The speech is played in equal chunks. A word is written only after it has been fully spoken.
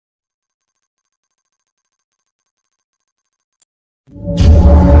Hey,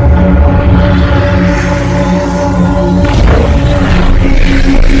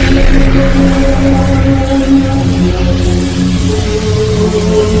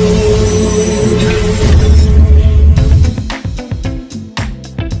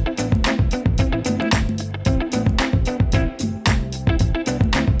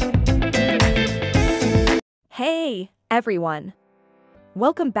 everyone.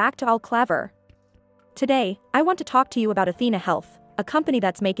 Welcome back to All Clever. Today, I want to talk to you about Athenahealth, a company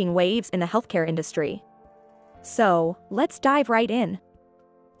that's making waves in the healthcare industry. So, let's dive right in.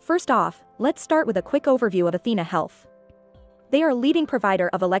 First off, let's start with a quick overview of Athenahealth. They are a leading provider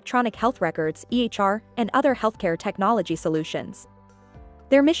of electronic health records, EHR, and other healthcare technology solutions.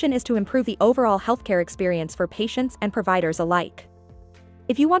 Their mission is to improve the overall healthcare experience for patients and providers alike.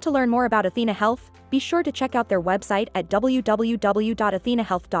 If you want to learn more about Athenahealth, be sure to check out their website at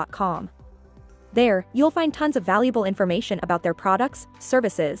www.athenahealth.com. There, you'll find tons of valuable information about their products,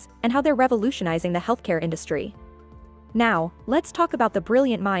 services, and how they're revolutionizing the healthcare industry. Now, let's talk about the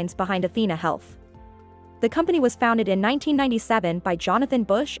brilliant minds behind Athenahealth. The company was founded in 1997 by Jonathan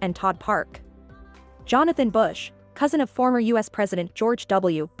Bush and Todd Park. Jonathan Bush, cousin of former U.S. President George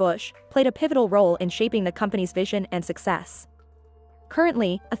W. Bush, played a pivotal role in shaping the company's vision and success.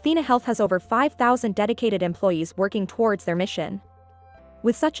 Currently, Athenahealth has over 5,000 dedicated employees working towards their mission.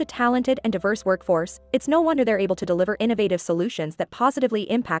 With such a talented and diverse workforce, it's no wonder they're able to deliver innovative solutions that positively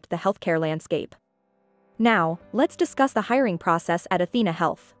impact the healthcare landscape. Now, let's discuss the hiring process at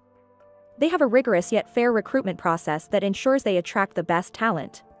Athenahealth. They have a rigorous yet fair recruitment process that ensures they attract the best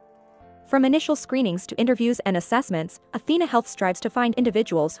talent. From initial screenings to interviews and assessments, Athenahealth strives to find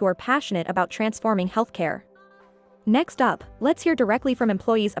individuals who are passionate about transforming healthcare. Next up, let's hear directly from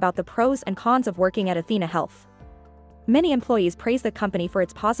employees about the pros and cons of working at Athenahealth. Many employees praise the company for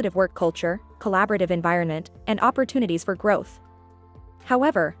its positive work culture, collaborative environment, and opportunities for growth.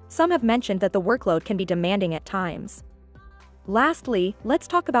 However, some have mentioned that the workload can be demanding at times. Lastly, let's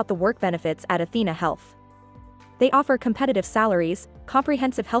talk about the work benefits at Athenahealth. They offer competitive salaries,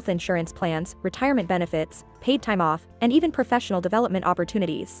 comprehensive health insurance plans, retirement benefits, paid time off, and even professional development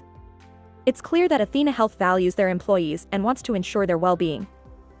opportunities. It's clear that Athenahealth values their employees and wants to ensure their well-being.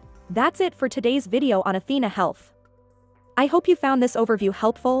 That's it for today's video on Athenahealth. I hope you found this overview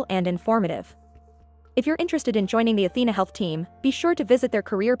helpful and informative. If you're interested in joining the Athenahealth team, be sure to visit their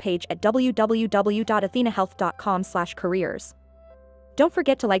career page at www.athenahealth.com/careers. Don't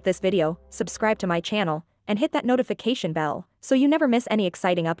forget to like this video, subscribe to my channel, and hit that notification bell so you never miss any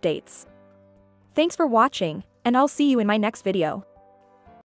exciting updates. Thanks for watching, and I'll see you in my next video.